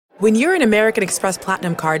When you're an American Express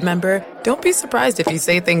Platinum Card member, don't be surprised if you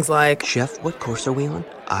say things like, "Chef, what course are we on?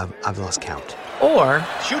 I've lost count." Or,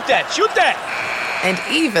 Shoot that! and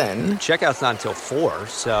even, Checkout's not until 4,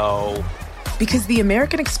 so... Because the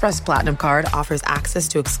American Express Platinum Card offers access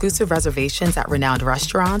to exclusive reservations at renowned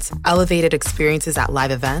restaurants, elevated experiences at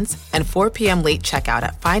live events, and 4 p.m. late checkout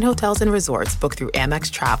at fine hotels and resorts booked through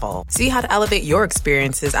Amex Travel. See how to elevate your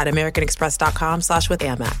experiences at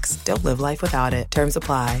americanexpress.com/withAmex. Don't live life without it. Terms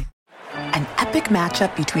apply. An epic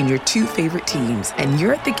matchup between your two favorite teams, and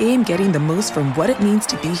you're at the game getting the most from what it means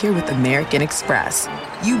to be here with American Express.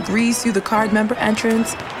 You breeze through the card member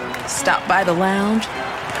entrance, stop by the lounge.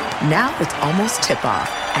 Now it's almost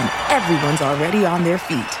tip-off, and everyone's already on their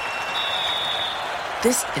feet.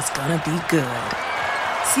 This is gonna be good.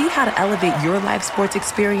 See how to elevate your live sports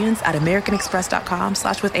experience at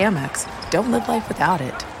americanexpress.com/withAmex. Don't live life without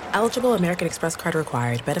it. Eligible American Express card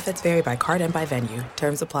required. Benefits vary by card and by venue.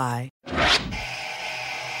 Terms apply.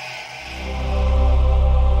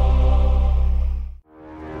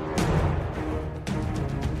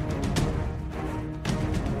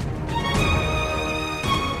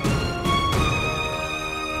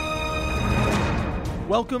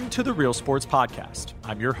 Welcome to the Real Sports Podcast.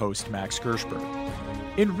 I'm your host, Max Gershberg.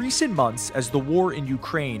 In recent months, as the war in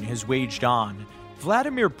Ukraine has waged on,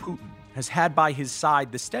 Vladimir Putin has had by his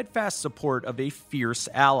side the steadfast support of a fierce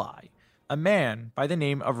ally, a man by the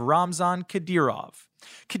name of Ramzan Kadyrov.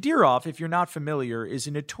 Kadyrov, if you're not familiar, is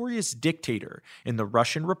a notorious dictator in the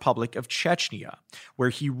Russian Republic of Chechnya, where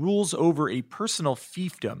he rules over a personal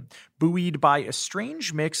fiefdom buoyed by a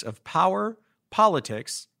strange mix of power,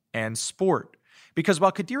 politics, and sport. Because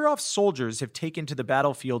while Kadyrov's soldiers have taken to the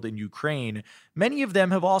battlefield in Ukraine, many of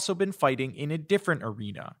them have also been fighting in a different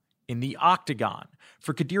arena, in the Octagon,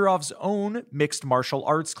 for Kadyrov's own mixed martial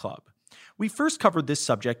arts club. We first covered this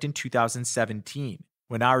subject in 2017,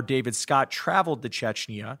 when our David Scott traveled to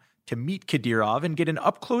Chechnya to meet Kadyrov and get an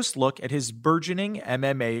up-close look at his burgeoning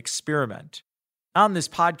MMA experiment. On this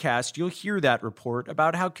podcast, you'll hear that report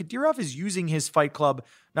about how Kadyrov is using his fight club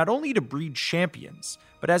not only to breed champions,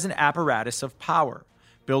 but as an apparatus of power,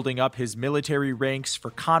 building up his military ranks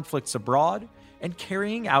for conflicts abroad and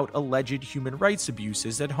carrying out alleged human rights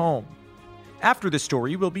abuses at home. After the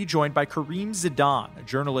story, we'll be joined by Karim Zidan, a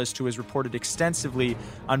journalist who has reported extensively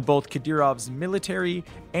on both Kadyrov's military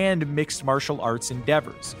and mixed martial arts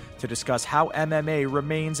endeavors, to discuss how MMA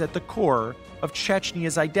remains at the core of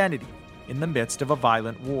Chechnya's identity in the midst of a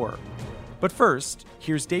violent war. But first,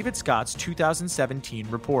 here's David Scott's 2017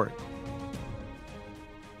 report.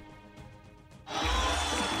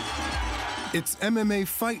 It's MMA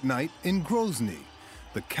Fight Night in Grozny,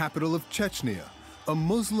 the capital of Chechnya, a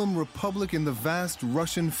Muslim republic in the vast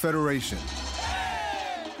Russian Federation.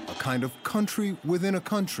 A kind of country within a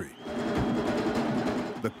country.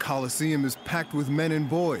 The Colosseum is packed with men and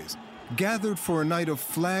boys, gathered for a night of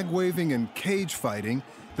flag-waving and cage fighting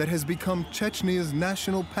that has become Chechnya's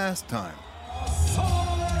national pastime.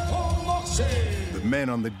 The men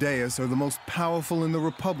on the dais are the most powerful in the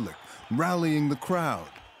republic, rallying the crowd.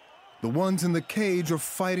 The ones in the cage are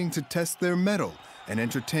fighting to test their mettle and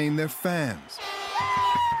entertain their fans.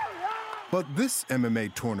 But this MMA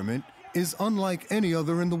tournament is unlike any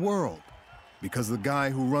other in the world, because the guy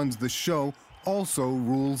who runs the show also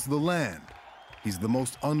rules the land. He's the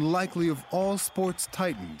most unlikely of all sports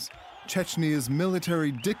titans, Chechnya's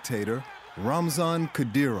military dictator, Ramzan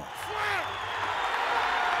Kadyrov.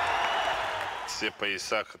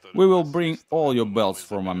 We will bring all your belts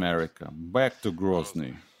from America back to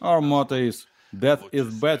Grozny. Our motto is, death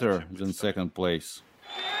is better than second place.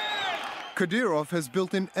 Kadyrov has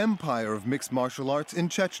built an empire of mixed martial arts in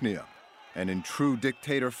Chechnya. And in true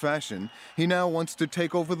dictator fashion, he now wants to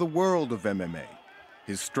take over the world of MMA.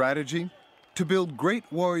 His strategy? To build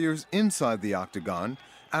great warriors inside the octagon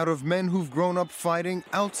out of men who've grown up fighting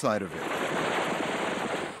outside of it.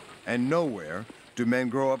 And nowhere do men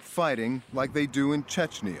grow up fighting like they do in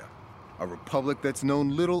Chechnya, a republic that's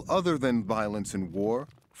known little other than violence and war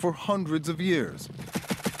for hundreds of years.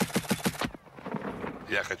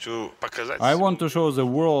 I want to show the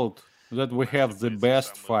world that we have the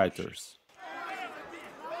best fighters.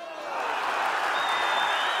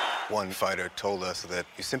 One fighter told us that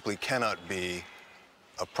you simply cannot be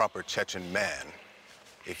a proper Chechen man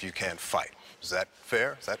if you can't fight. Is that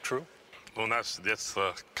fair? Is that true?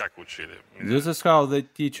 This is how they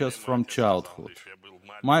teach us from childhood.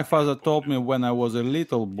 My father told me when I was a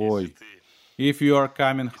little boy, if you are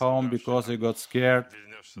coming home because you got scared,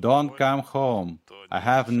 don't come home. I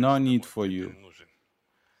have no need for you.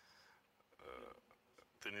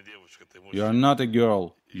 You are not a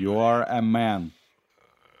girl, you are a man.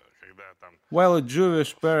 While a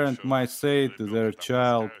Jewish parent might say to their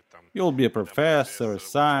child, "You'll be a professor, a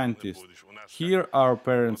scientist," here our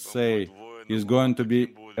parents say, "He's going to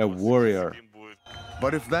be a warrior."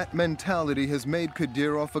 But if that mentality has made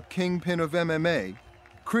Kadyrov a kingpin of MMA,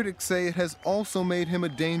 critics say it has also made him a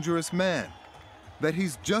dangerous man, that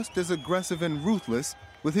he's just as aggressive and ruthless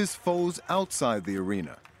with his foes outside the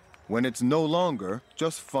arena, when it's no longer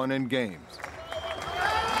just fun and games.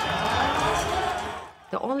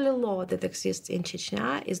 The only law that exists in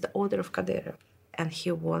Chechnya is the order of Kadyrov, and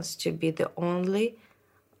he wants to be the only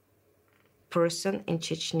person in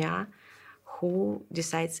Chechnya who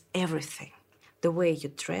decides everything. The way you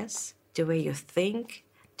dress, the way you think,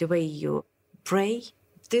 the way you pray.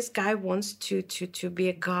 This guy wants to be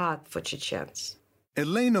a god for Chechens.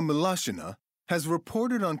 Elena Milashina has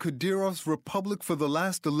reported on Kadyrov's republic for the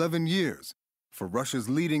last 11 years for Russia's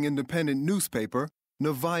leading independent newspaper,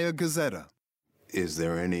 Novaya Gazeta. Is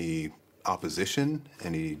there any opposition,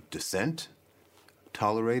 any dissent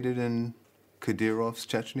tolerated in Kadyrov's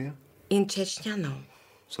Chechnya? In Chechnya, no.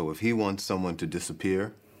 So if he wants someone to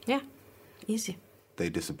disappear, Yeah, easy. they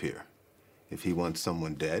disappear. If he wants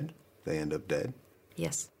someone dead, they end up dead.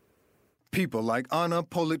 Yes. People like Anna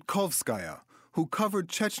Politkovskaya, who covered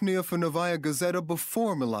Chechnya for Novaya Gazeta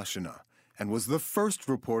before Milashina and was the first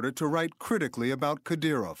reporter to write critically about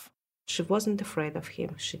Kadyrov. She wasn't afraid of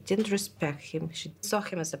him. She didn't respect him. She saw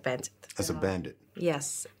him as a bandit. As a bandit?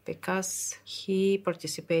 Yes, because he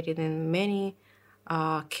participated in many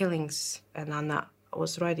killings, and Anna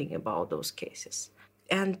was writing about those cases.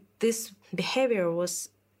 And this behavior was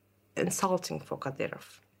insulting for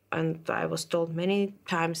Kadyrov. And I was told many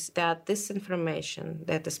times that this information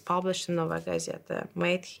that is published in Novaya Gazeta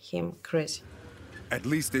made him crazy. At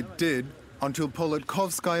least it did, until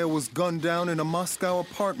Politkovskaya was gunned down in a Moscow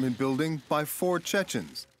apartment building by 4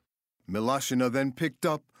 Chechens. Milashina then picked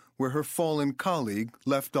up where her fallen colleague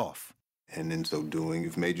left off. And in so doing,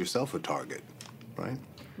 you've made yourself a target, right?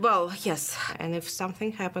 Well, yes. And if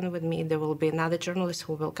something happened with me, there will be another journalist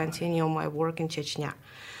who will continue my work in Chechnya.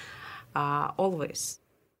 Always.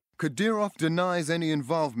 Kadyrov denies any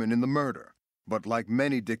involvement in the murder, but like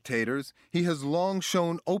many dictators, he has long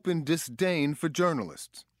shown open disdain for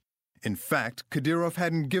journalists. In fact, Kadyrov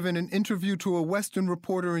hadn't given an interview to a Western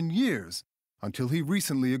reporter in years until he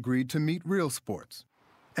recently agreed to meet Real Sports.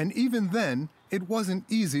 And even then, it wasn't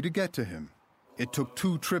easy to get to him. It took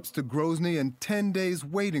 2 trips to Grozny and 10 days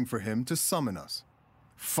waiting for him to summon us.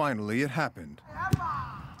 Finally, it happened.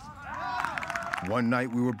 One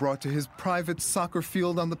night, we were brought to his private soccer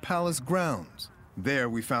field on the palace grounds. There,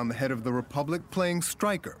 we found the head of the Republic playing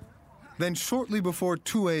striker. Then, shortly before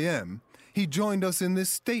 2 a.m., he joined us in this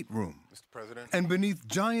stateroom. And beneath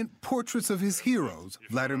giant portraits of his heroes,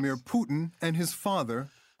 Vladimir Putin and his father,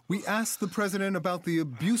 we asked the president about the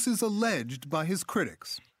abuses alleged by his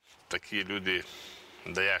critics. The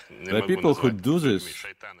people who do this,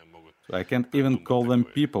 I can't even call them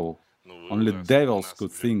people. Only devils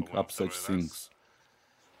could think up such things.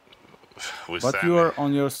 But you are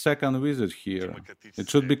on your second visit here. It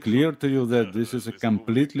should be clear to you that this is a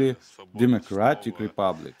completely democratic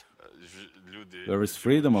republic. There is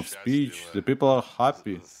freedom of speech, the people are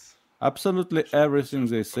happy. Absolutely everything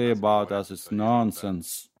they say about us is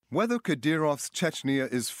nonsense. Whether Kadyrov's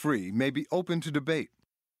Chechnya is free may be open to debate,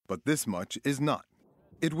 but this much is not.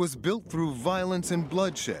 It was built through violence and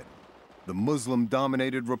bloodshed. The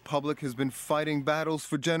Muslim-dominated republic has been fighting battles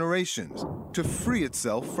for generations to free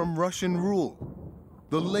itself from Russian rule.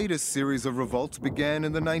 The latest series of revolts began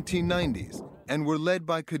in the 1990s and were led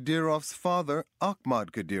by Kadyrov's father,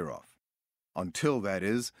 Akhmat Kadyrov. Until, that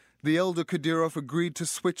is, the elder Kadyrov agreed to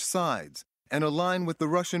switch sides and align with the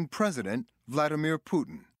Russian president, Vladimir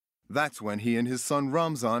Putin. That's when he and his son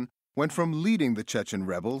Ramzan went from leading the Chechen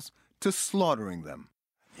rebels to slaughtering them.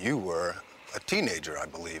 You were a teenager, I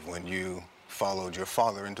believe, when you followed your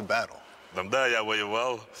father into battle.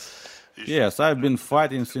 Yes, I've been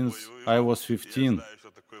fighting since I was 15.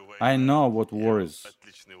 I know what war is.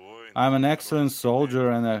 I'm an excellent soldier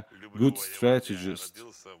and a good strategist.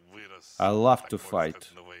 I love to fight.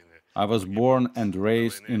 I was born and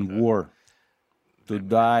raised in war. To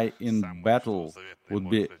die in battle would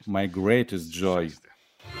be my greatest joy.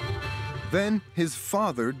 Then his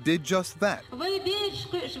father did just that.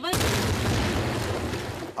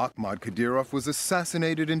 Akhmat Kadyrov was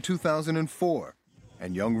assassinated in 2004,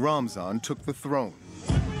 and young Ramzan took the throne.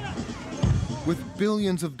 With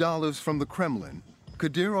billions of dollars from the Kremlin,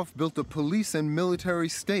 Kadyrov built a police and military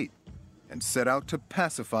state and set out to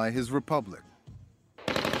pacify his republic,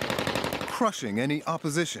 crushing any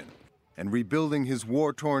opposition and rebuilding his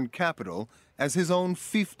war-torn capital as his own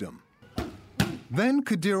fiefdom. Then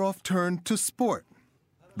Kadyrov turned to sport,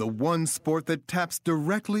 the one sport that taps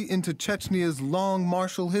directly into Chechny's long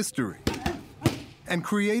martial history, and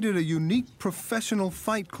created a unique professional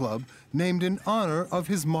fight club named in honor of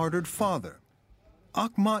his martyred father,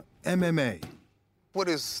 Akhmat MMA. What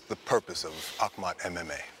is the purpose of Akhmat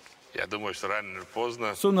MMA?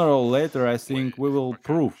 Sooner or later, I think we will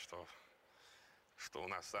prove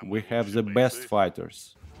we have the best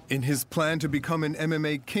fighters. In his plan to become an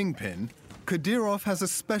MMA kingpin, Kadyrov has a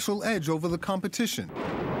special edge over the competition.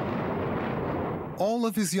 All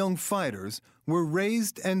of his young fighters were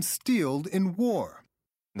raised and steeled in war.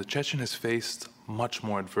 The Chechen has faced much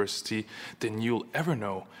more adversity than you'll ever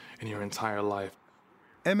know in your entire life.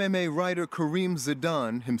 MMA writer Karim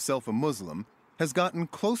Zidan, himself a Muslim, has gotten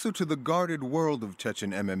closer to the guarded world of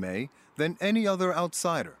Chechen MMA than any other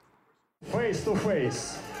outsider. Face to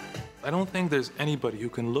face. I don't think there's anybody who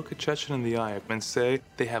can look a Chechen in the eye and say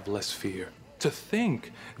they have less fear. To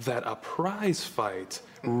think that a prize fight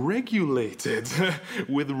regulated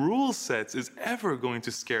with rule sets is ever going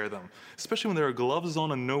to scare them, especially when there are gloves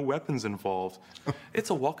on and no weapons involved.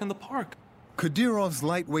 It's a walk in the park. Kadyrov's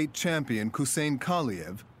lightweight champion, Hussein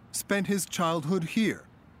Kaliev, spent his childhood here,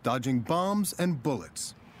 dodging bombs and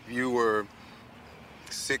bullets. You were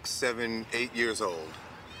 6, 7, 8 years old.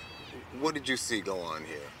 What did you see go on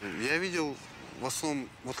here?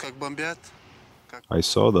 I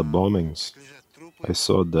saw the bombings. I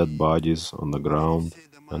saw dead bodies on the ground,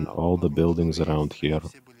 and all the buildings around here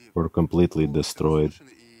were completely destroyed,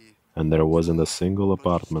 and there wasn't a single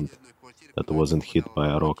apartment that wasn't hit by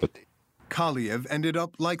a rocket. Kaliev ended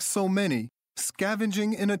up, like so many,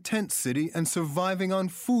 scavenging in a tent city and surviving on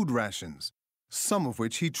food rations, some of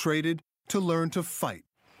which he traded to learn to fight.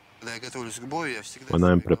 When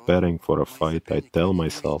I'm preparing for a fight, I tell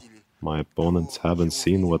myself, my opponents haven't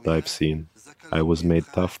seen what I've seen. I was made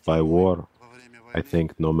tough by war. I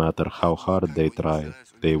think no matter how hard they try,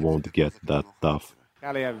 they won't get that tough.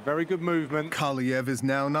 Kaliev, very good movement. Kaliev is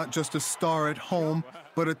now not just a star at home,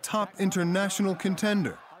 but a top international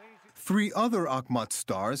contender. 3 other Akhmat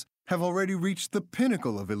stars have already reached the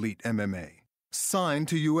pinnacle of elite MMA, signed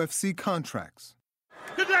to UFC contracts.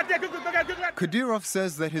 Kadyrov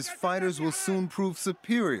says that his fighters will soon prove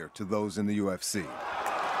superior to those in the UFC.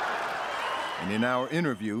 And in our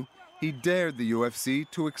interview, he dared the UFC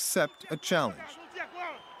to accept a challenge.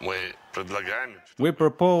 We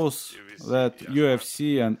propose that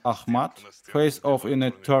UFC and Akhmat face off in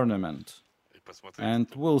a tournament, and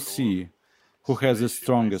we'll see who has the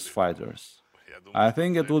strongest fighters. I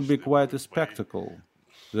think it would be quite a spectacle.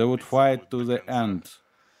 They would fight to the end,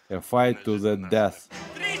 a fight to the death.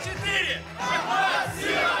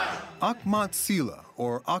 Akhmat Sila,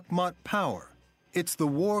 or Akhmat Power. It's the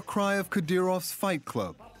war cry of Kadyrov's fight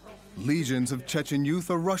club. Legions of Chechen youth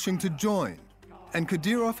are rushing to join, and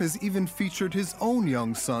Kadyrov has even featured his own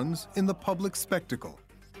young sons in the public spectacle.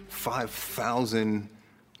 5,000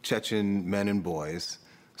 Chechen men and boys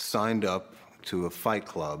signed up to a fight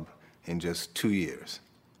club in just 2 years.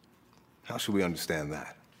 How should we understand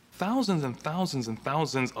that? Thousands and thousands and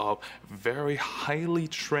thousands of very highly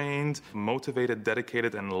trained, motivated,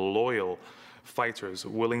 dedicated, and loyal fighters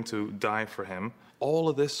willing to die for him. All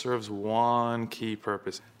of this serves one key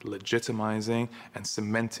purpose: legitimizing and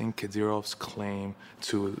cementing Kadyrov's claim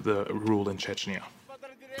to the rule in Chechnya.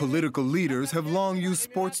 Political leaders have long used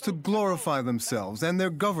sports to glorify themselves and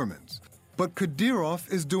their governments. But Kadyrov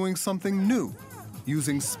is doing something new,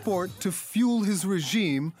 using sport to fuel his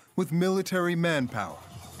regime with military manpower.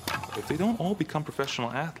 If they don't all become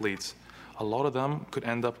professional athletes, a lot of them could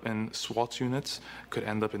end up in SWAT units, could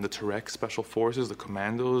end up in the Terek Special Forces, the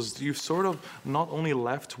Commandos. You've sort of not only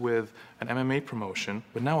left with an MMA promotion,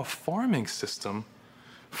 but now a farming system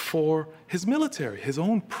for his military, his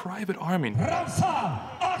own private army.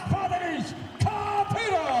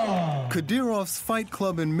 Kadyrov's fight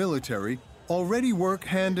club and military already work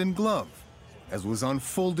hand in glove, as was on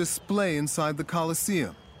full display inside the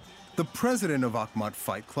Coliseum. The president of Akhmat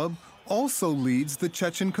Fight Club also leads the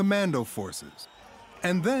Chechen commando forces.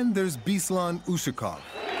 And then there's Bislan Ushakov,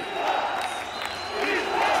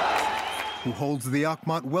 who holds the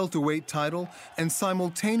Akhmat welterweight title and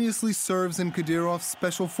simultaneously serves in Kadyrov's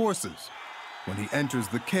special forces. When he enters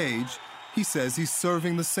the cage, he says he's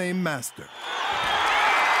serving the same master.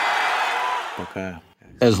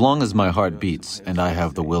 As long as my heart beats and I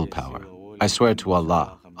have the willpower, I swear to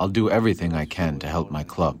Allah, I'll do everything I can to help my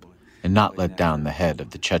club and not let down the head of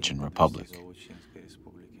the Chechen Republic.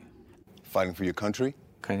 Fighting for your country?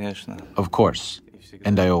 Of course,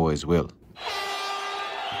 and I always will.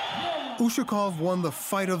 Ushakov won the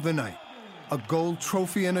fight of the night, a gold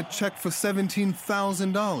trophy and a check for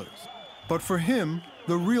 $17,000. But for him,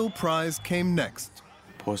 the real prize came next.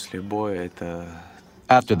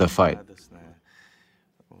 After the fight,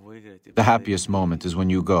 the happiest moment is when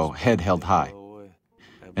you go, head held high,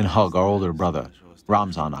 and hug our older brother,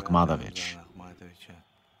 Ramzan Akhmadovich.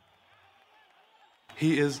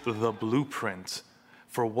 He is the blueprint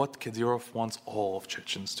for what Kadyrov wants all of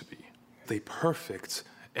Chechens to be. The perfect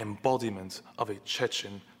embodiment of a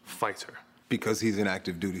Chechen fighter. Because he's an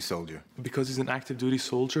active duty soldier. Because he's an active duty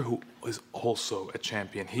soldier who is also a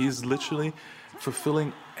champion. He is literally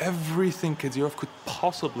fulfilling everything Kadyrov could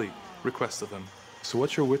possibly request of him. So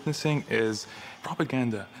what you're witnessing is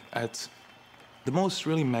propaganda at the most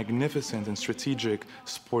really magnificent and strategic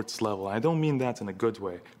sports level. I don't mean that in a good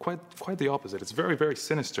way. Quite the opposite. It's very, very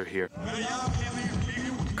sinister here.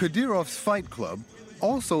 Kadyrov's Fight Club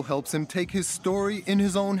also helps him take his story in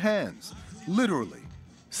his own hands, literally,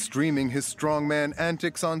 streaming his strongman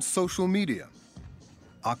antics on social media.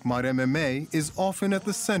 Akhmat MMA is often at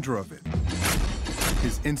the center of it.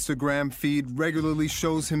 His Instagram feed regularly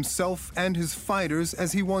shows himself and his fighters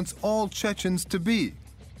as he wants all Chechens to be: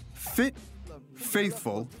 fit,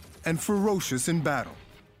 faithful, and ferocious in battle.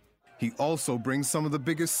 He also brings some of the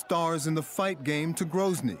biggest stars in the fight game to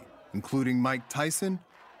Grozny, including Mike Tyson,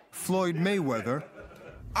 Floyd Mayweather,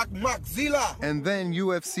 and then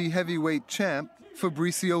UFC heavyweight champ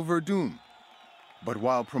Fabricio Verdun. But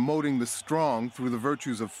while promoting the strong through the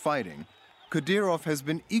virtues of fighting, Kadyrov has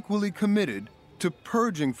been equally committed to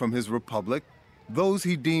purging from his republic those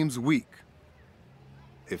he deems weak.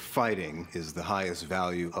 If fighting is the highest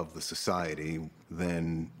value of the society,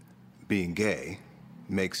 then being gay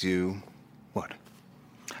makes you what?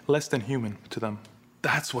 Less than human to them.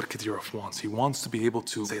 That's what Kadyrov wants. He wants to be able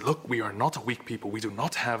to say, look, we are not a weak people. We do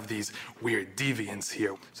not have these weird deviants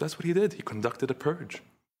here. So that's what he did. He conducted a purge.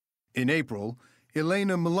 In April,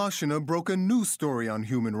 Elena Milashina broke a new story on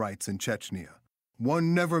human rights in Chechnya.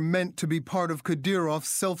 One never meant to be part of Kadyrov's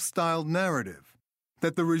self-styled narrative,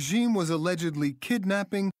 that the regime was allegedly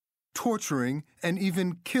kidnapping, torturing, and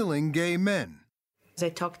even killing gay men. I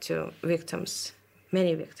talked to victims,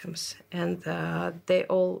 many victims, and they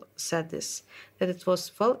all said this, that it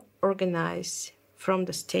was well organized from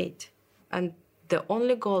the state. And the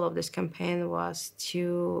only goal of this campaign was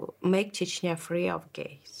to make Chechnya free of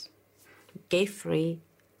gays. Gay-free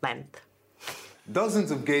land. Dozens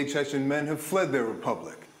of gay Chechen men have fled their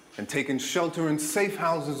republic and taken shelter in safe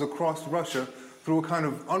houses across Russia through a kind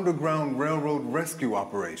of underground railroad rescue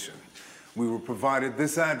operation. We were provided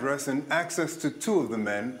this address and access to two of the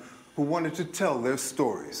men who wanted to tell their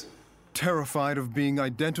stories. Terrified of being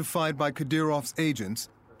identified by Kadyrov's agents,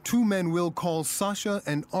 two men we'll call Sasha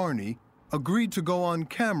and Arnie agreed to go on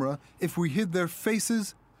camera if we hid their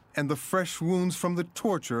faces and the fresh wounds from the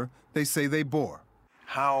torture they say they bore.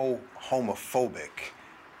 How homophobic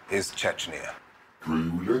is Chechnya?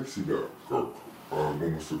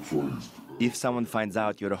 If someone finds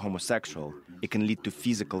out you're a homosexual, it can lead to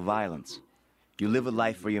physical violence. You live a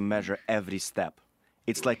life where you measure every step.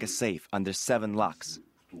 It's like a safe under 7 locks.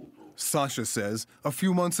 Sasha says a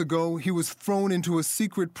few months ago he was thrown into a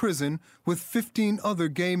secret prison with 15 other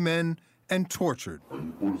gay men and tortured.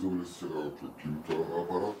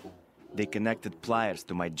 They connected pliers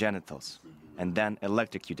to my genitals and then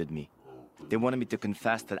electrocuted me. They wanted me to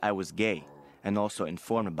confess that I was gay and also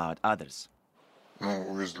inform about others.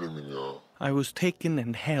 I was taken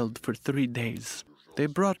and held for 3 days. They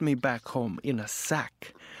brought me back home in a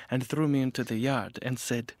sack and threw me into the yard and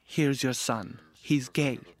said, "Here's your son. He's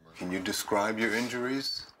gay." Can you describe your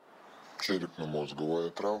injuries?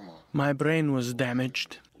 My brain was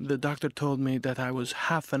damaged. The doctor told me that I was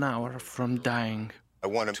half an hour from dying. I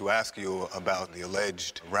wanted to ask you about the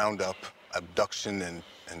alleged roundup, abduction,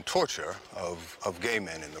 and torture of gay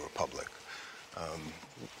men in the Republic.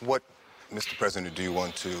 What, Mr. President, do you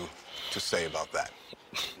want to say about that?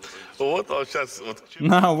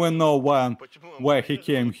 Now we know why he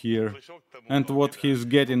came here and what he's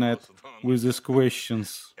getting at with these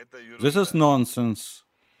questions. This is nonsense.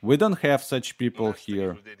 We don't have such people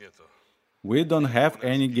here. We don't have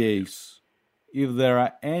any gays. If there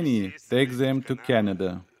are any, take them to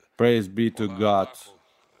Canada. Praise be to God.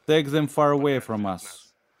 Take them far away from us,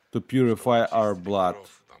 to purify our blood.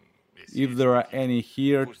 If there are any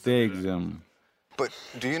here, take them. But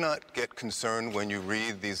do you not get concerned when you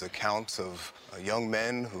read these accounts of young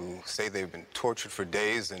men who say they've been tortured for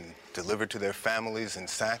days and delivered to their families in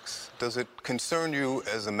sacks? Does it concern you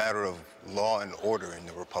as a matter of law and order in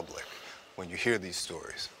the Republic when you hear these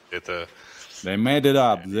stories? They made it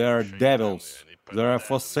up. They are devils. They are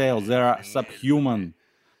for sale. They are subhuman.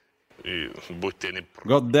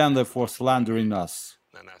 God damn them for slandering us.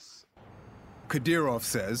 Kadyrov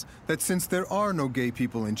says that since there are no gay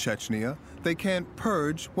people in Chechnya, they can't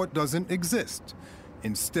purge what doesn't exist.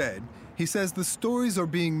 Instead, he says the stories are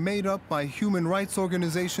being made up by human rights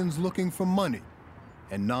organizations looking for money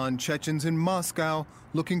and non-Chechens in Moscow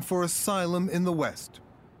looking for asylum in the West.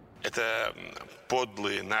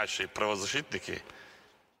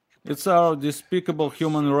 It's our despicable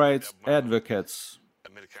human rights advocates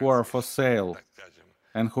who are for sale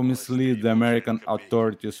and who mislead the American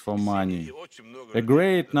authorities for money. A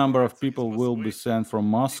great number of people will be sent from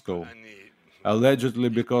Moscow, allegedly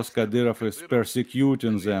because Kadyrov is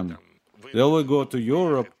persecuting them. They will go to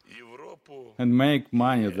Europe and make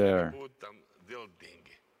money there.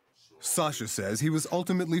 Sasha says he was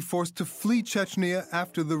ultimately forced to flee Chechnya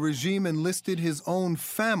after the regime enlisted his own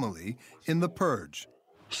family in the purge.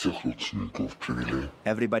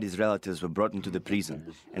 Everybody's relatives were brought into the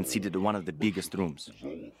prison and seated in one of the biggest rooms.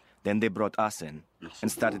 Then they brought us in and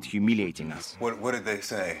started humiliating us. What did they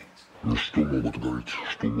say?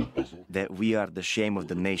 That we are the shame of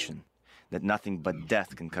the nation, that nothing but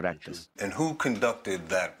death can correct us. And who conducted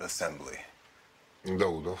that assembly?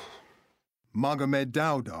 Magomed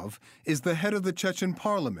Daudov is the head of the Chechen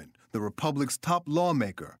parliament, the republic's top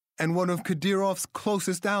lawmaker, and one of Kadyrov's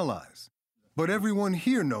closest allies. But everyone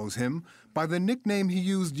here knows him by the nickname he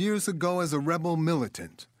used years ago as a rebel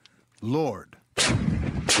militant, Lord.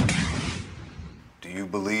 Do you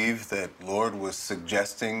believe that Lord was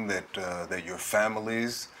suggesting that your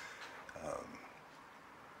families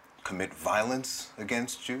commit violence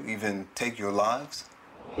against you, even take your lives?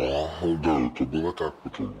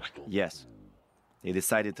 Yes. They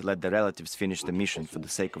decided to let the relatives finish the mission for the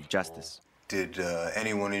sake of justice. Did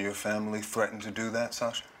anyone in your family threaten to do that,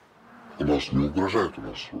 Sasha?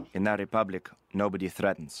 In our republic, nobody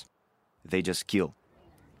threatens. They just kill.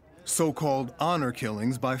 So-called honor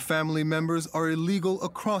killings by family members are illegal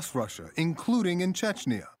across Russia, including in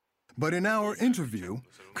Chechnya. But in our interview,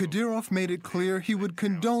 Kadyrov made it clear he would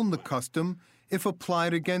condone the custom if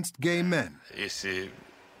applied against gay men.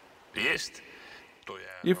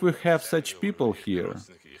 If we have such people here,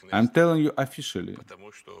 I'm telling you officially,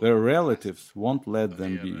 their relatives won't let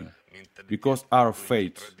them be. Because our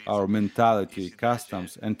faith, our mentality,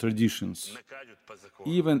 customs and traditions,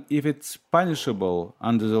 even if it's punishable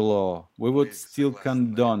under the law, we would still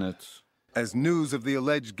condone it. As news of the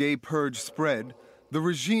alleged gay purge spread, the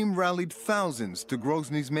regime rallied thousands to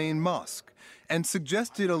Grozny's main mosque and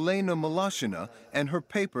suggested Elena Malashina and her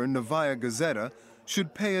paper Novaya Gazeta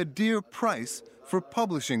should pay a dear price for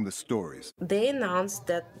publishing the stories. They announced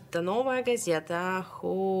that the Novaya Gazeta,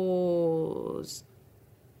 who's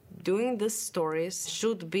doing these stories,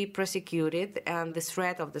 should be prosecuted, and the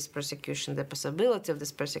threat of this persecution, the possibility of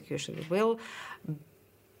this persecution will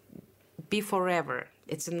be forever.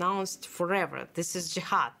 It's announced forever. This is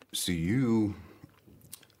jihad. So you,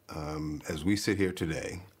 as we sit here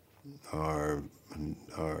today, are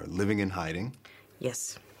living in hiding?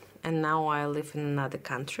 Yes. And now I live in another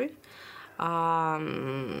country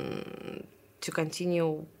to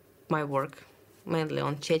continue my work, mainly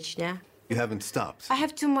on Chechnya. You haven't stopped? I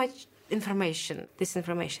have too much information. This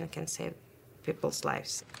information can save people's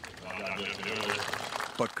lives.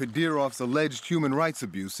 But Kadyrov's alleged human rights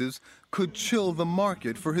abuses could chill the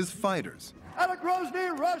market for his fighters.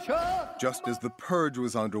 Grozny, Russia! Just as the purge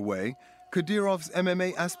was underway, Kadyrov's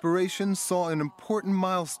MMA aspirations saw an important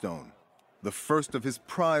milestone. The first of his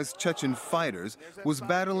prized Chechen fighters was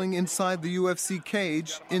battling inside the UFC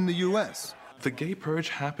cage in the U.S. The gay purge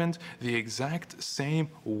happened the exact same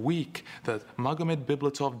week that Magomed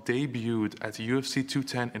Biblatov debuted at UFC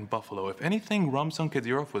 210 in Buffalo. If anything, Ramzan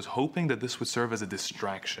Kadyrov was hoping that this would serve as a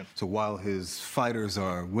distraction. So while his fighters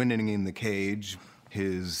are winning in the cage,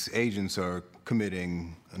 his agents are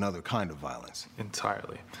committing another kind of violence.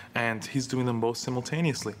 Entirely. And he's doing them both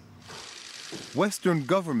simultaneously. Western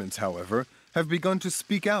governments, however, have begun to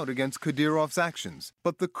speak out against Kadyrov's actions,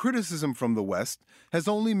 but the criticism from the West has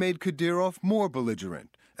only made Kadyrov more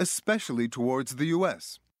belligerent, especially towards the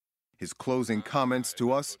U.S. His closing comments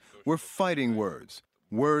to us were fighting words,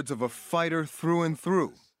 words of a fighter through and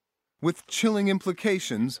through, with chilling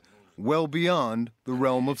implications well beyond the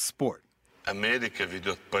realm of sport.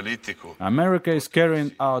 America is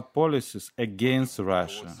carrying out policies against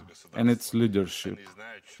Russia and its leadership.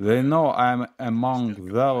 They know I'm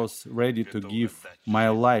among those ready to give my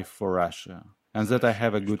life for Russia, and that I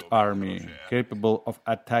have a good army, capable of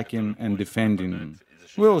attacking and defending.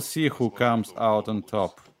 We'll see who comes out on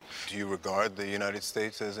top. Do you regard the United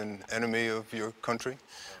States as an enemy of your country?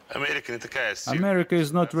 America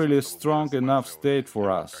is not really a strong enough state for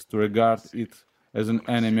us to regard it as an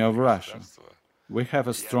enemy of Russia. We have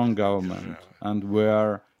a strong government, and we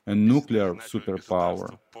are a nuclear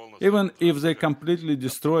superpower. Even if they completely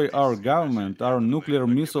destroy our government, our nuclear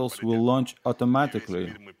missiles will launch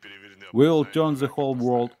automatically. We will turn the whole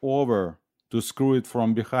world over to screw it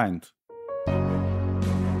from behind.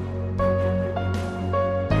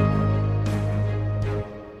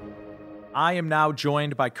 I am now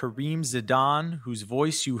joined by Karim Zidan, whose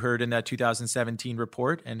voice you heard in that 2017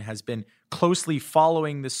 report and has been closely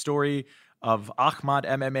following the story of Ahmad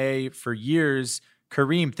MMA for years.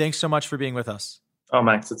 Karim, thanks so much for being with us. Oh,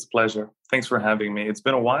 Max, it's a pleasure. Thanks for having me. It's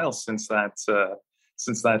been a while since that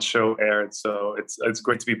show aired, so it's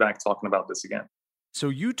great to be back talking about this again. So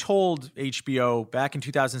you told HBO back in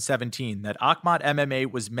 2017 that Ahmad MMA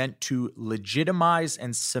was meant to legitimize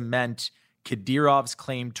and cement Kadyrov's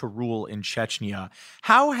claim to rule in Chechnya.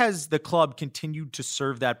 How has the club continued to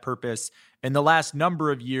serve that purpose in the last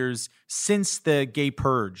number of years since the gay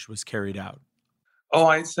purge was carried out? Oh,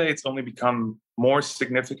 I'd say it's only become more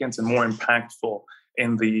significant and more impactful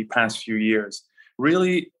in the past few years.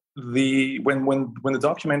 Really, when the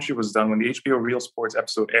documentary was done, when the HBO Real Sports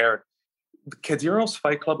episode aired, Kadyrov's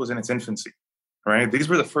Fight Club was in its infancy, right? These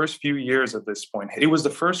were the first few years at this point. It was the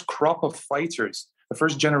first crop of fighters, the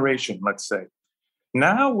first generation, let's say.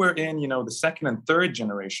 Now we're in, the second and third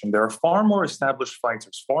generation. There are far more established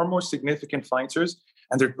fighters, far more significant fighters,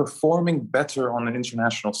 and they're performing better on an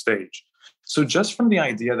international stage. So just from the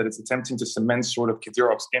idea that it's attempting to cement sort of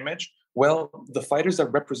Kadyrov's image, well, the fighters that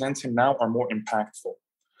represent him now are more impactful.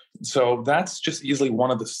 So that's just easily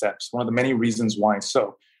one of the steps, one of the many reasons why.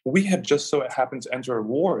 So we have just so happened to enter a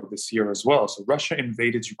war this year as well. So Russia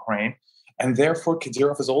invaded Ukraine, and therefore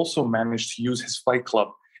Kadyrov has also managed to use his Fight Club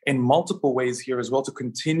in multiple ways here as well to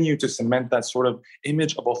continue to cement that sort of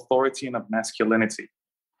image of authority and of masculinity.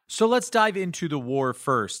 So let's dive into the war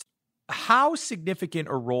first. How significant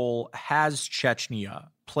a role has Chechnya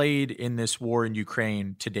played in this war in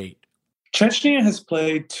Ukraine to date? Chechnya has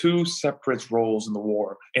played two separate roles in the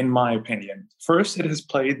war, in my opinion. First, it has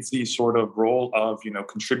played the sort of role of,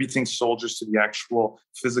 contributing soldiers to the actual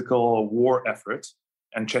physical war effort.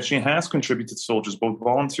 And Chechnya has contributed soldiers, both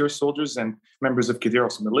volunteer soldiers and members of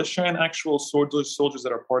Kadyrov's militia and actual soldiers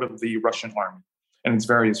that are part of the Russian army in its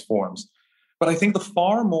various forms. But I think the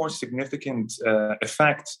far more significant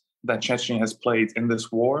effect that Chechnya has played in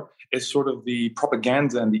this war is sort of the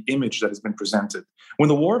propaganda and the image that has been presented. When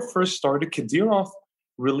the war first started, Kadyrov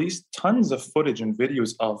released tons of footage and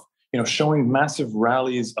videos of, showing massive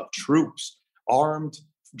rallies of troops, armed,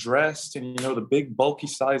 dressed, and, the big bulky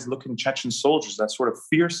size looking Chechen soldiers, that sort of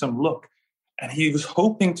fearsome look. And he was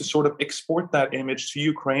hoping to sort of export that image to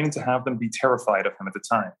Ukraine to have them be terrified of him at the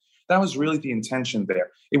time. That was really the intention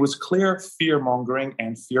there. It was clear fear-mongering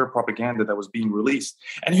and fear propaganda that was being released.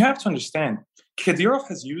 And you have to understand, Kadyrov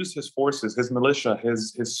has used his forces, his militia,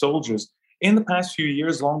 his soldiers in the past few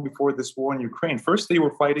years, long before this war in Ukraine. First, they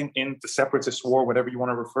were fighting in the separatist war, whatever you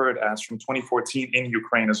want to refer it as, from 2014 in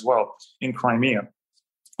Ukraine as well, in Crimea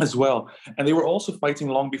as well. And they were also fighting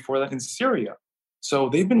long before that in Syria. So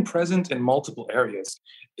they've been present in multiple areas.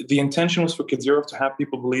 The intention was for Kadyrov to have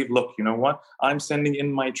people believe, look, you know what? I'm sending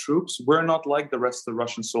in my troops. We're not like the rest of the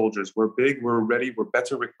Russian soldiers. We're big, we're ready, we're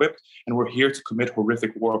better equipped, and we're here to commit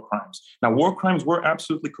horrific war crimes. Now, war crimes were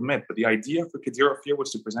absolutely commit, but the idea for Kadyrov here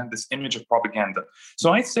was to present this image of propaganda.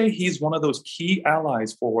 So I'd say he's one of those key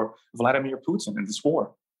allies for Vladimir Putin in this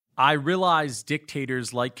war. I realize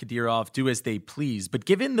dictators like Kadyrov do as they please, but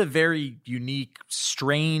given the very unique,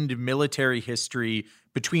 strained military history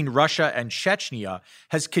between Russia and Chechnya,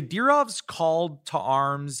 has Kadyrov's call to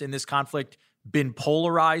arms in this conflict been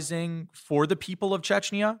polarizing for the people of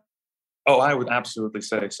Chechnya? Oh, I would absolutely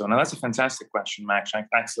say so. Now, that's a fantastic question, Max,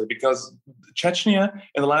 actually, because Chechnya,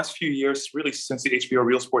 in the last few years, really since the HBO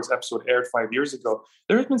Real Sports episode aired 5 years ago,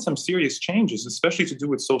 there have been some serious changes, especially to do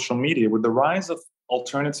with social media. With the rise of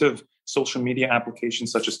alternative social media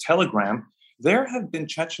applications such as Telegram, there have been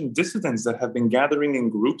Chechen dissidents that have been gathering in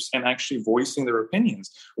groups and actually voicing their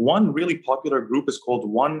opinions. One really popular group is called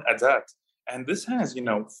One Adat. And this has,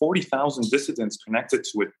 40,000 dissidents connected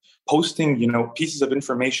to it, posting, pieces of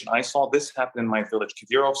information. I saw this happen in my village.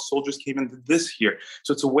 Kadyrov's soldiers came and did this here.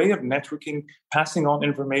 So it's a way of networking, passing on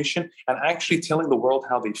information, and actually telling the world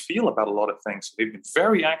how they feel about a lot of things. So they've been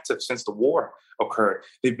very active since the war occurred.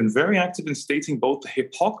 They've been very active in stating both the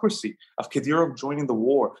hypocrisy of Kadyrov joining the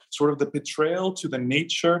war, sort of the betrayal to the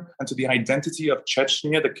nature and to the identity of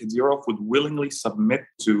Chechnya that Kadyrov would willingly submit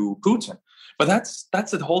to Putin. But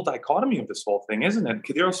that's the whole dichotomy of this whole thing, isn't it?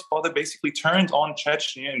 Kadyrov's father basically turned on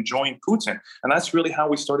Chechnya and joined Putin. And that's really how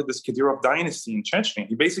we started this Kadyrov dynasty in Chechnya.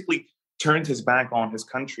 He basically turned his back on his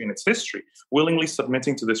country and its history, willingly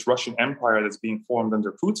submitting to this Russian empire that's being formed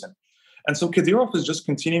under Putin. And so Kadyrov is just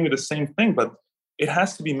continuing the same thing, but it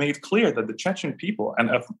has to be made clear that the Chechen people, and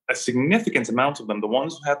a significant amount of them, the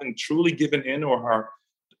ones who haven't truly given in or are,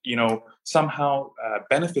 somehow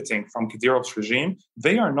benefiting from Kadyrov's regime,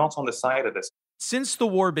 they are not on the side of this. Since the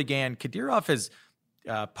war began, Kadyrov has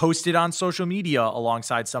posted on social media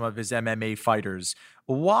alongside some of his MMA fighters.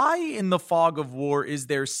 Why in the fog of war is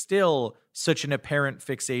there still such an apparent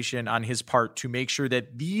fixation on his part to make sure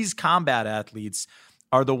that these combat athletes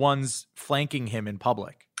are the ones flanking him in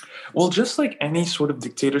public? Well, just like any sort of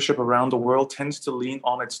dictatorship around the world tends to lean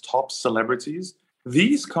on its top celebrities,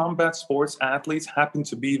 these combat sports athletes happen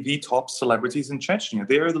to be the top celebrities in Chechnya.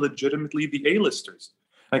 They are legitimately the A-listers.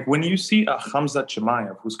 Like when you see a Khamzat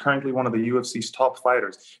Chimaev, who's currently one of the UFC's top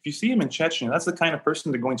fighters, if you see him in Chechnya, that's the kind of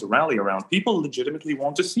person they're going to rally around. People legitimately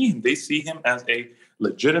want to see him. They see him as a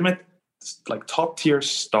legitimate, like top-tier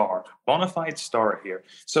star, bona fide star here.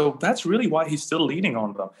 So that's really why he's still leading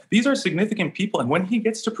on them. These are significant people, and when he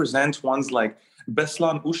gets to present ones like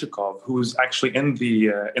Beslan Ushakov, who's actually in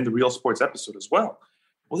the Real Sports episode as well,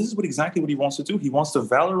 this is exactly what he wants to do. He wants to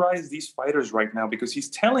valorize these fighters right now because he's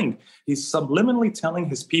subliminally telling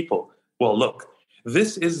his people, well, look,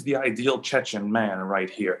 this is the ideal Chechen man right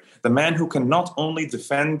here. The man who can not only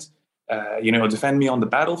defend me on the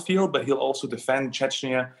battlefield, but he'll also defend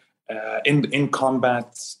Chechnya in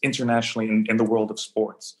combat internationally in the world of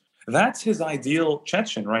sports. That's his ideal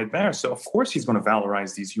Chechen right there. So, of course, he's going to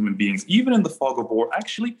valorize these human beings, even in the fog of war.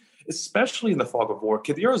 Actually, especially in the fog of war,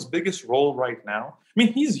 Kadyrov's biggest role right now,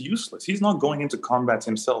 he's useless. He's not going into combat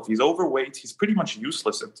himself. He's overweight. He's pretty much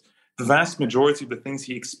useless at the vast majority of the things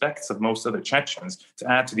he expects of most other Chechens, to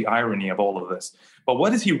add to the irony of all of this. But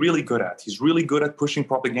what is he really good at? He's really good at pushing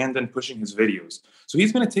propaganda and pushing his videos. So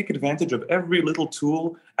he's going to take advantage of every little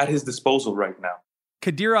tool at his disposal right now.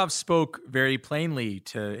 Kadyrov spoke very plainly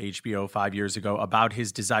to HBO 5 years ago about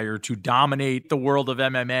his desire to dominate the world of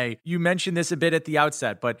MMA. You mentioned this a bit at the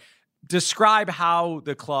outset, but describe how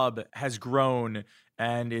the club has grown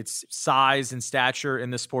and its size and stature in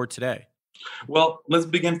the sport today. Well, let's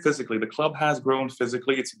begin physically. The club has grown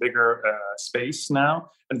physically. It's a bigger space now,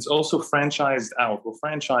 and it's also franchised out. Well,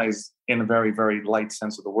 franchised in a very, very light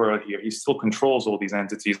sense of the word here. He still controls all these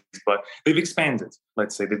entities, but they've expanded,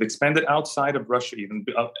 let's say. They've expanded outside of Russia, even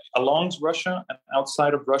along Russia and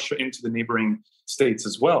outside of Russia into the neighboring states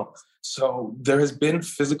as well. So there has been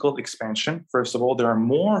physical expansion. First of all, there are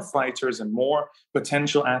more fighters and more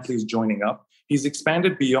potential athletes joining up. He's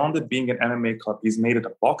expanded beyond it being an MMA club. He's made it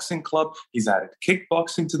a boxing club. He's added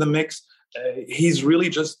kickboxing to the mix. He's really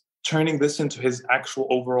just turning this into his actual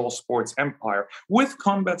overall sports empire, with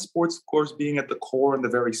combat sports, of course, being at the core and the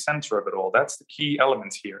very center of it all. That's the key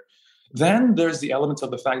element here. Then there's the element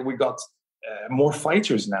of the fact that we got more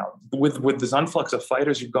fighters now. With this influx of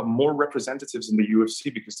fighters, you've got more representatives in the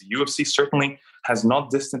UFC, because the UFC certainly has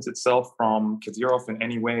not distanced itself from Kadyrov in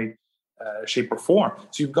any way, shape or form.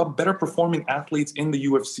 So you've got better performing athletes in the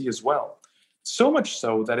UFC as well. So much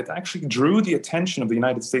so that it actually drew the attention of the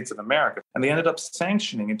United States of America. And they ended up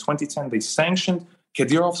sanctioning, in 2010, they sanctioned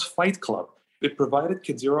Kadyrov's Fight Club. It provided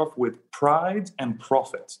Kadyrov with pride and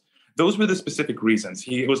profit. Those were the specific reasons.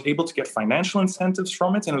 He was able to get financial incentives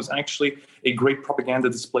from it, and it was actually a great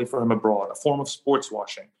propaganda display for him abroad, a form of sports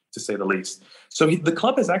washing, to say the least. So the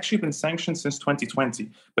club has actually been sanctioned since 2020.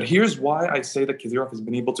 But here's why I say that Kadyrov has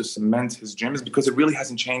been able to cement his gym, is because it really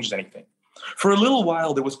hasn't changed anything. For a little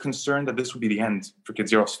while, there was concern that this would be the end for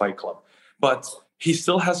Kadyrov's Fight Club. But he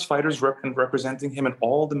still has fighters representing him in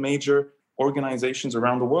all the major organizations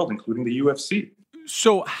around the world, including the UFC.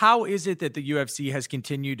 So how is it that the UFC has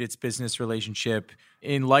continued its business relationship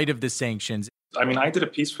in light of the sanctions? I did a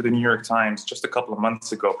piece for the New York Times just a couple of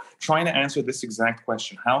months ago trying to answer this exact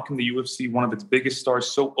question. How can the UFC, one of its biggest stars,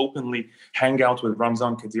 so openly hang out with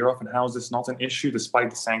Ramzan Kadyrov, and how is this not an issue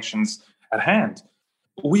despite the sanctions at hand?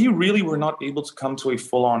 We really were not able to come to a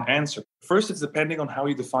full-on answer. First, it's depending on how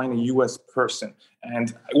you define a U.S. person,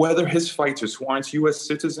 and whether his fighters who aren't U.S.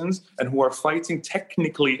 citizens and who are fighting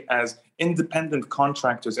technically as independent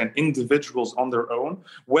contractors and individuals on their own,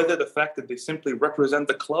 whether the fact that they simply represent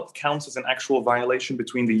the club counts as an actual violation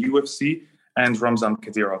between the UFC and Ramzan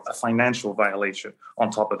Kadyrov, a financial violation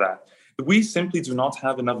on top of that. We simply do not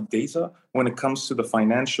have enough data when it comes to the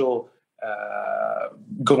financial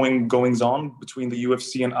goings-on between the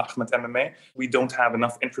UFC and Ahmed MMA. We don't have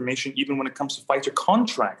enough information even when it comes to fighter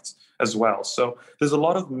contracts as well. So there's a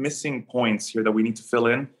lot of missing points here that we need to fill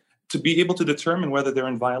in to be able to determine whether they're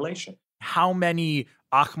in violation. How many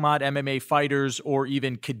Ahmed MMA fighters or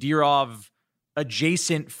even Kadyrov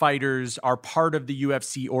adjacent fighters are part of the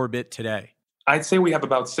UFC orbit today? I'd say we have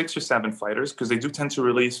about 6 or 7 fighters because they do tend to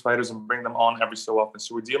release fighters and bring them on every so often.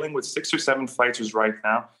 So we're dealing with 6 or 7 fighters right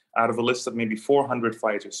now out of a list of maybe 400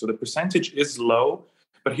 fighters. So the percentage is low,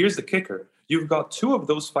 but here's the kicker. You've got 2 of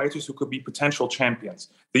those fighters who could be potential champions.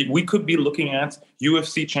 We could be looking at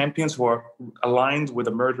UFC champions who are aligned with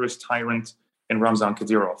a murderous tyrant in Ramzan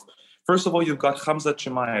Kadyrov. First of all, you've got Khamzat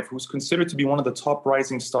Chimaev, who's considered to be one of the top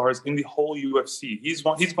rising stars in the whole UFC. He's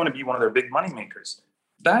going to be one of their big moneymakers.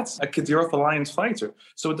 That's a Kadyrov Alliance fighter.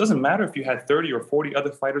 So it doesn't matter if you had 30 or 40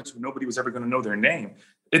 other fighters who nobody was ever going to know their name.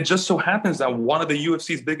 It just so happens that one of the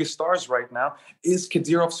UFC's biggest stars right now is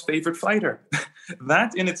Kadyrov's favorite fighter.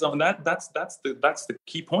 That in its own, that's the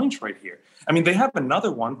key point right here. I mean, they have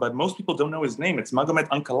another one, but most people don't know his name. It's Magomed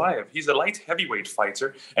Ankalaev. He's a light heavyweight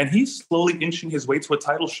fighter, and he's slowly inching his way to a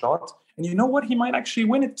title shot. And you know what? He might actually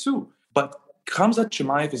win it too. But Khamzat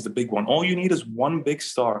Chimaev is the big one. All you need is one big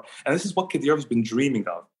star. And this is what Kadyrov's been dreaming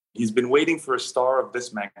of. He's been waiting for a star of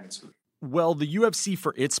this magnitude. Well, the UFC,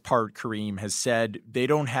 for its part, Karim, has said they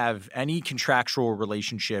don't have any contractual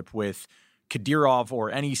relationship with Kadyrov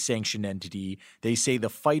or any sanctioned entity. They say the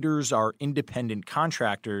fighters are independent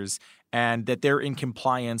contractors and that they're in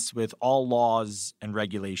compliance with all laws and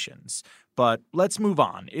regulations. But let's move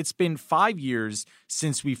on. It's been 5 years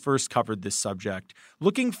since we first covered this subject.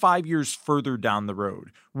 Looking 5 years further down the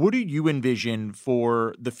road, what do you envision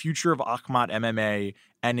for the future of Akhmat MMA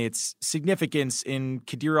and its significance in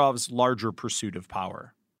Kadyrov's larger pursuit of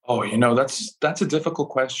power? Oh, that's a difficult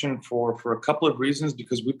question for a couple of reasons,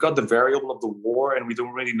 because we've got the variable of the war and we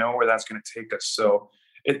don't really know where that's going to take us. So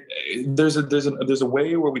there's a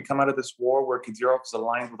way where we come out of this war where Kadyrov is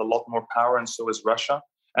aligned with a lot more power, and so is Russia.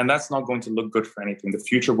 And that's not going to look good for anything. The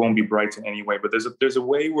future won't be bright in any way. But there's a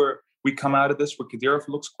way where we come out of this where Kadyrov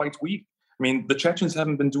looks quite weak. I mean, the Chechens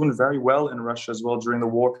haven't been doing very well in Russia as well during the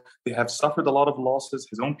war. They have suffered a lot of losses.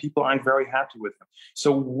 His own people aren't very happy with him.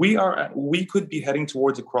 So we could be heading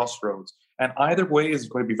towards a crossroads. And either way is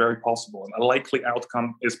going to be very possible. And a likely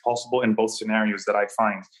outcome is possible in both scenarios that I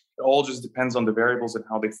find. It all just depends on the variables and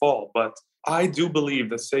how they fall. But I do believe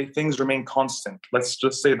that, say things remain constant. Let's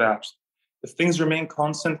just say that. If things remain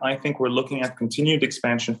constant, I think we're looking at continued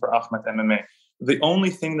expansion for Akhmat MMA. The only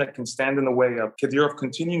thing that can stand in the way of Kadyrov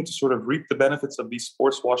continuing to sort of reap the benefits of these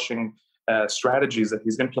sports washing strategies that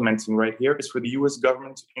he's implementing right here is for the U.S.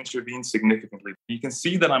 government to intervene significantly. You can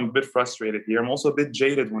see that I'm a bit frustrated here. I'm also a bit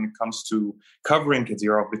jaded when it comes to covering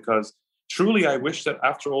Kadyrov, because truly I wish that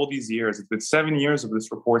after all these years, it's been 7 years of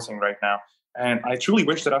this reporting right now, and I truly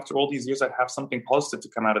wish that after all these years, I'd have something positive to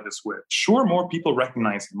come out of this with. Sure, more people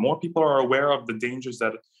recognize him. More people are aware of the dangers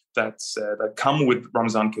that come with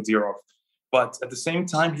Ramzan Kadyrov. But at the same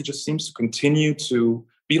time, he just seems to continue to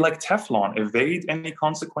be like Teflon, evade any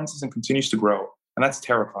consequences and continues to grow. And that's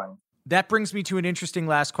terrifying. That brings me to an interesting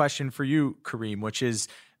last question for you, Karim, which is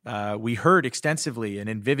we heard extensively and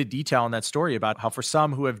in vivid detail in that story about how for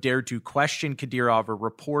some who have dared to question Kadyrov or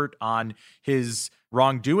report on his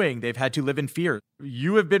wrongdoing, they've had to live in fear.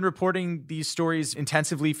 You have been reporting these stories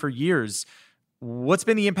intensively for years. What's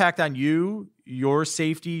been the impact on you, your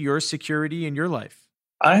safety, your security, and your life?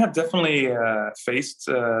 I have definitely faced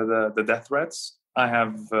the death threats. I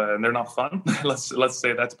have, and they're not fun. let's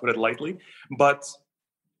say that, to put it lightly. But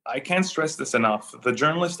I can't stress this enough. The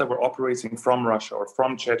journalists that were operating from Russia or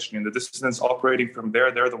from Chechen, the dissidents operating from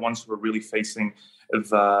there, they're the ones who are really facing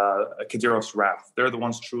the Kadyrov's wrath. They're the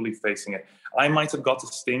ones truly facing it. I might have got a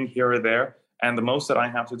sting here or there, and the most that I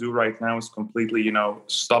have to do right now is completely,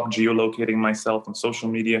 stop geolocating myself on social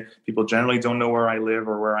media. People generally don't know where I live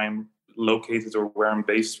or where I'm located or where I'm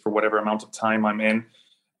based for whatever amount of time I'm in.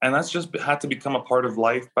 And that's just had to become a part of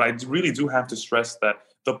life. But I really do have to stress that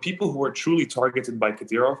the people who are truly targeted by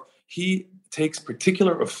Kadyrov, he takes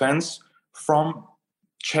particular offense from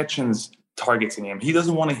Chechens targeting him. He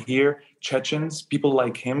doesn't want to hear Chechens, people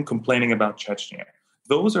like him, complaining about Chechnya.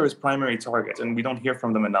 Those are his primary targets, and we don't hear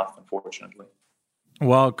from them enough, unfortunately.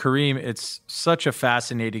 Well, Karim, it's such a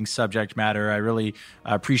fascinating subject matter. I really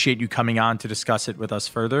appreciate you coming on to discuss it with us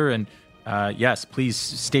further. And yes, please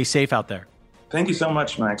stay safe out there. Thank you so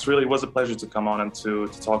much, Max. Really, it was a pleasure to come on and to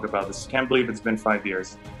talk about this. Can't believe it's been 5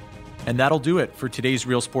 years. And that'll do it for today's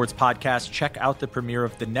Real Sports podcast. Check out the premiere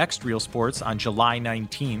of the next Real Sports on July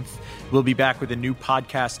 19th. We'll be back with a new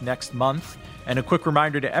podcast next month. And a quick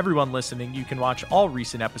reminder to everyone listening, you can watch all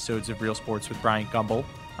recent episodes of Real Sports with Bryant Gumbel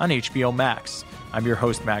on HBO Max. I'm your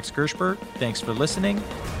host, Max Gershberg. Thanks for listening,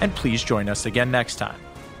 and please join us again next time.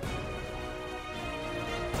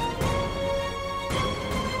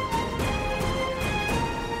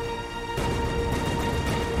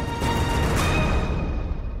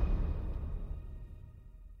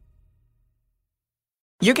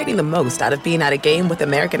 you're getting the most out of being at a game with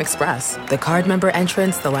American Express. The card member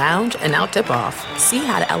entrance, the lounge, and now tip-off. See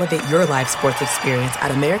how to elevate your live sports experience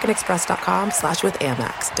at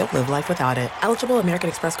americanexpress.com/withAmex. Don't live life without it. Eligible American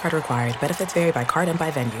Express card required. Benefits vary by card and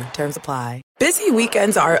by venue. Terms apply. Busy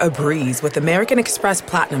weekends are a breeze with American Express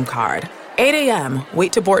Platinum Card. 8 a.m.,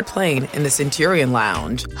 wait to board plane in the Centurion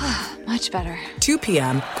Lounge. Much better. 2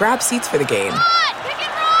 p.m., grab seats for the game.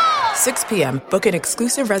 6 p.m., book an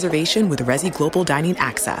exclusive reservation with Resi Global Dining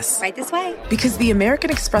Access. Right this way. Because the American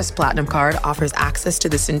Express Platinum Card offers access to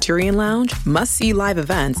the Centurion Lounge, must-see live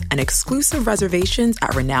events, and exclusive reservations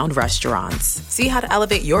at renowned restaurants. See how to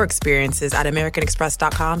elevate your experiences at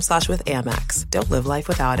americanexpress.com/withAmex. Don't live life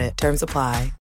without it. Terms apply.